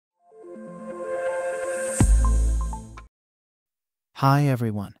Hi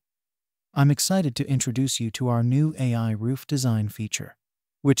everyone. I'm excited to introduce you to our new AI roof design feature,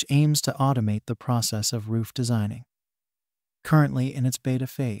 which aims to automate the process of roof designing. Currently in its beta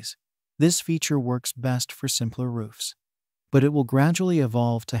phase, this feature works best for simpler roofs, but it will gradually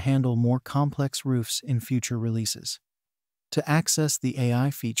evolve to handle more complex roofs in future releases. To access the AI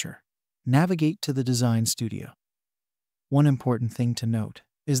feature, navigate to the Design Studio. One important thing to note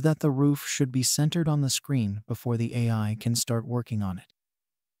is that the roof should be centered on the screen before the AI can start working on it.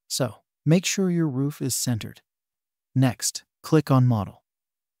 So, make sure your roof is centered. Next, click on Model.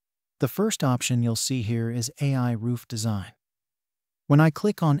 The first option you'll see here is AI Roof Design. When I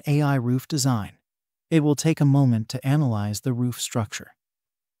click on AI Roof Design, it will take a moment to analyze the roof structure.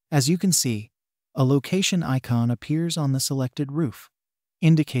 As you can see, a location icon appears on the selected roof,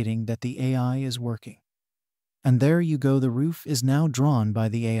 indicating that the AI is working. And there you go, the roof is now drawn by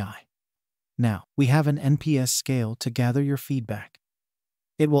the AI. Now, we have an NPS scale to gather your feedback.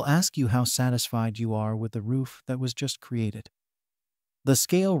 It will ask you how satisfied you are with the roof that was just created. The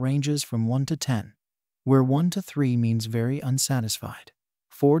scale ranges from 1 to 10, where 1 to 3 means very unsatisfied,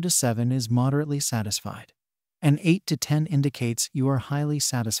 4 to 7 is moderately satisfied, and 8 to 10 indicates you are highly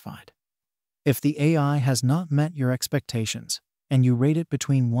satisfied. If the AI has not met your expectations, and you rate it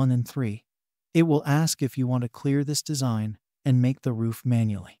between 1 and 3, it will ask if you want to clear this design and make the roof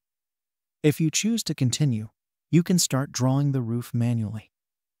manually. If you choose to continue, you can start drawing the roof manually.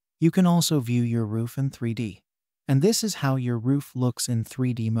 You can also view your roof in 3D, and this is how your roof looks in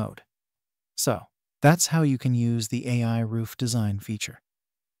 3D mode. So, that's how you can use the AI roof design feature.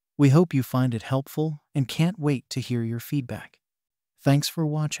 We hope you find it helpful and can't wait to hear your feedback. Thanks for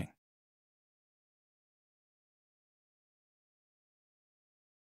watching.